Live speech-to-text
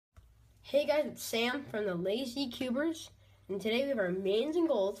Hey guys, it's Sam from the Lazy Cubers, and today we have our mains and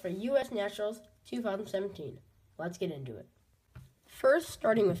goals for U.S. Nationals 2017. Let's get into it. First,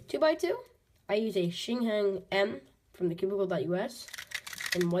 starting with 2x2, I use a Xinheng M from the Cubicle.us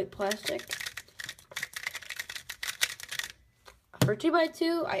in white plastic. For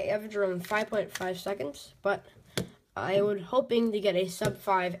 2x2, I average around 5.5 seconds, but I was hoping to get a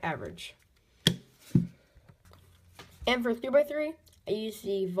sub-5 average. And for 3x3, I use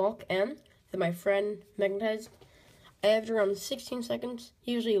the Volk M that my friend magnetized. I average around 16 seconds,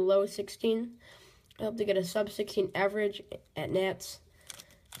 usually low 16. I hope to get a sub 16 average at Nats,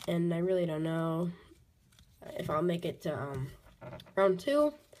 and I really don't know if I'll make it to round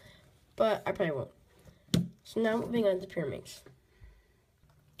 2, but I probably won't. So now moving on to Pyraminx.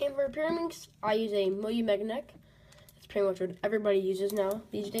 And for Pyraminx, I use a Moyu Magnetic. That's pretty much what everybody uses now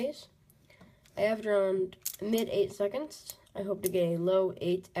these days. I average around mid 8 seconds. I hope to get a low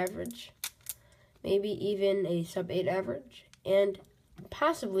 8 average, maybe even a sub 8 average, and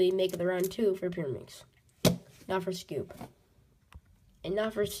possibly make it the round 2 for Pyraminx. Now for Scoop. And now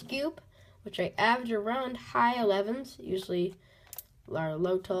for Scoop, which I average around high 11s, usually low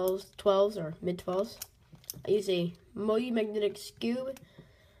 12s or mid 12s. I use a Moyu Magnetic Scoob,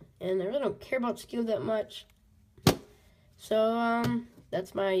 and I really don't care about Scoob that much. So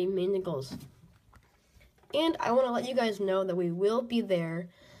that's my main goals. And I want to let you guys know that we will be there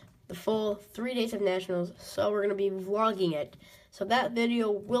the full 3 days of Nationals, so we're going to be vlogging it. So that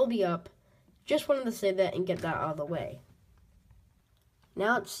video will be up. Just wanted to say that and get that out of the way.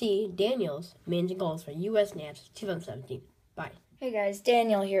 Now let's see Daniel's mains and goals for U.S. Nats 2017. Bye. Hey guys,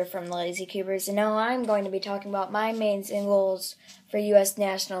 Daniel here from the Lazy Cubers, and now I'm going to be talking about my mains and goals for U.S.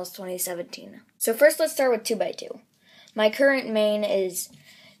 Nationals 2017. So first let's start with 2x2. My current main is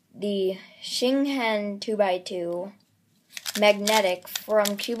the Xinheng 2x2 magnetic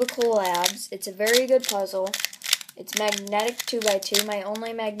from Cubicle Labs. It's a very good puzzle. It's magnetic 2x2, my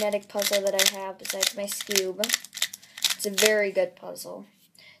only magnetic puzzle that I have besides my Scoob. It's a very good puzzle.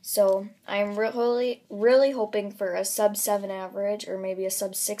 So I'm really hoping for a sub 7 average or maybe a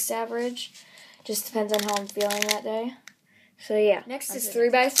sub 6 average. Just depends on how I'm feeling that day. So yeah. Next is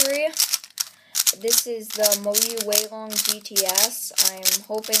 3x3. This is the Moyu Weilong GTS. I'm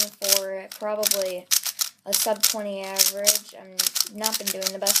hoping for probably a sub 20 average. I've not been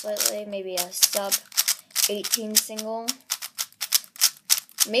doing the best lately. Maybe a sub 18 single.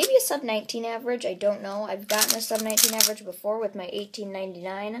 Maybe a sub 19 average. I don't know. I've gotten a sub 19 average before with my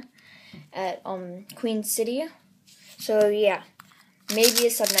 1899 at Queen City. So yeah, maybe a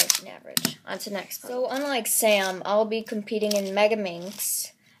sub 19 average. On to next. So unlike Sam, I'll be competing in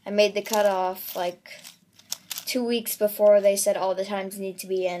Megaminx. I made the cutoff like 2 weeks before they said all the times need to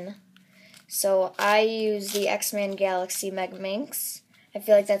be in. So I use the X-Men Galaxy Megaminx. I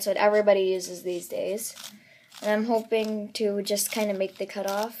feel like that's what everybody uses these days. And I'm hoping to just kind of make the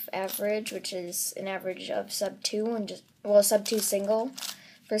cutoff average, which is an average of sub 2 and sub 2 single.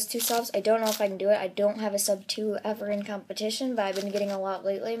 First 2 subs. I don't know if I can do it. I don't have a sub 2 ever in competition, but I've been getting a lot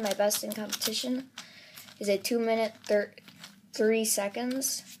lately. My best in competition is a 2 minute 3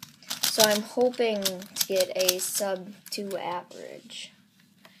 seconds. So I'm hoping to get a sub 2 average.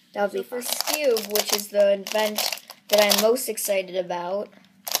 That would be for Scoob, which is the event that I'm most excited about.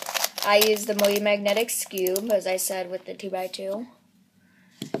 I use the Moyu Magnetic Scoob, as I said, with the 2x2.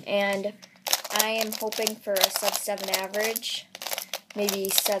 And I am hoping for a sub 7 average, maybe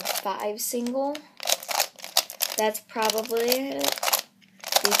sub 5 single. That's probably it,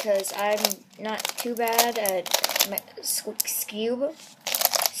 because I'm not too bad at my Scoob.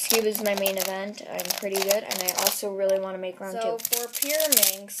 Scoob is my main event. I'm pretty good, and I also really want to make round 2. So for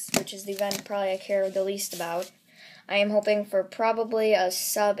Pyraminx, which is the event probably I care the least about, I am hoping for probably a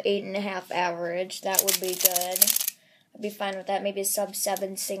sub 8.5 average. That would be good. I'd be fine with that. Maybe a sub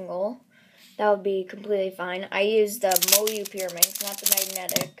 7 single. That would be completely fine. I use the Moyu Pyraminx, not the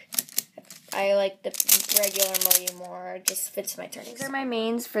magnetic. I like the regular Moyu more. It just fits my turn. These are my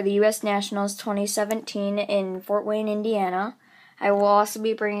mains for the U.S. Nationals 2017 in Fort Wayne, Indiana. I will also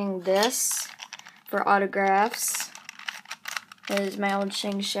be bringing this for autographs. This is my old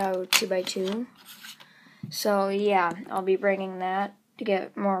ShengShou 2x2. So yeah, I'll be bringing that to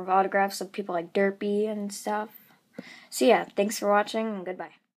get more of autographs of people like Derpy and stuff. So yeah, thanks for watching and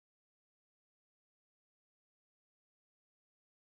goodbye.